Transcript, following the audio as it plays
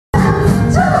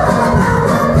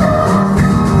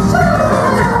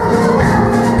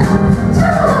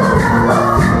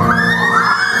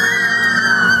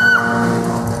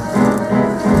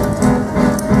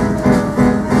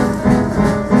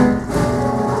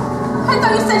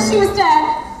thought you said she was dead.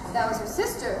 That was her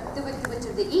sister, the Wicked Witch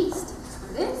of the East.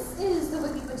 This is the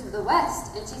Wicked Witch of the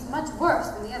West, and she's much worse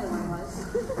than the other one was.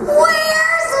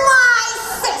 Where's my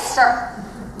sister?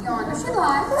 Yonder she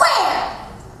lies. Where?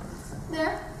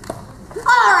 There.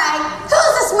 All right,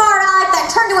 who's the smart aleck that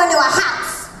turned you into a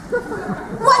house?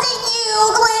 Was it you,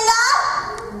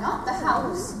 Glinda? Not the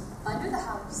house. Under the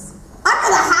house. Under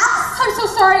the house? I'm so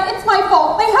sorry. It's my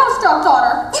fault. My house dropped on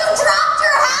her. You dropped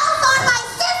your house on my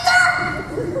sister?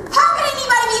 How can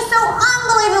anybody be so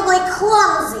unbelievably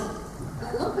clumsy?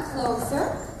 Look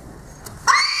closer.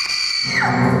 Ah!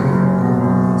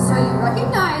 So you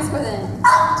recognize her then?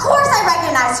 Of course I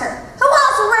recognize her. Who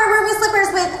else would wear ruby slippers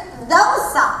with those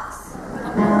socks?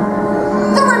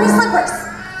 The ruby slippers.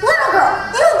 Little girl,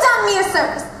 you've done me a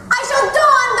service. I shall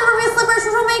don the ruby slippers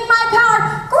which will make my power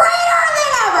greater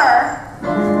than ever.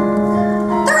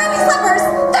 The ruby slippers,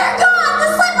 they're gone, the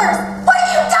slippers. What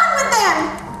have you done with them?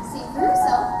 See for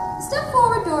yourself. Step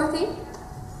forward, Dorothy.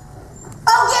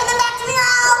 Oh, give them back to me or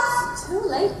else. Too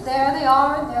late. There they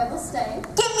are, and there they'll stay.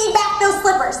 Give me back those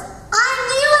slippers. I'm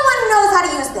the only one who knows how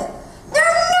to use them. They're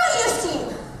no use to you.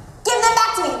 Give them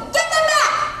back to me. Give them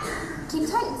back. Keep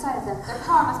tight inside of them. Their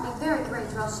power must be very great,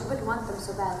 or else she wouldn't want them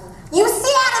so badly. You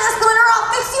stay out of this, Glinda, or I'll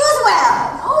fix you as well.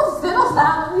 Oh, fiddle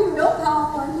faddle. You've no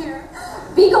power on here.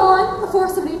 Be gone before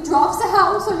somebody drops a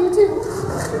house on you, too.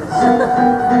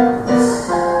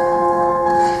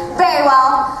 Very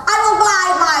well. I will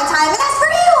bide my time. And as for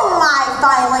you, my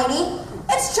fine lady,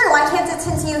 it's true I can't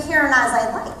attend to you here and as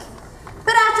I like.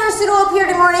 But after a suit will appear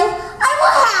tomorrow, I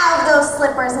will have those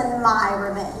slippers in my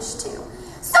revenge too.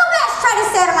 So best try to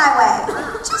stay out of my way.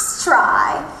 Just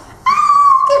try.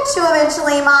 I'll get you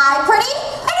eventually, my pretty,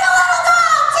 and your little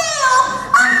dog too.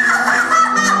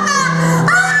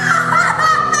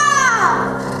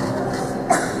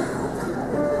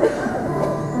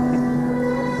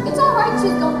 It's all right.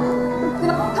 She's gone.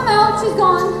 Come out. She's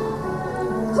gone.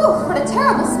 Whew, what a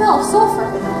terrible smell of sulfur.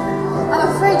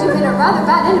 I'm afraid you made a rather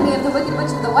bad enemy of the Wicked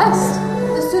Witch of the West.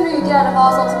 The sooner you get out of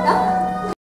Oz altogether,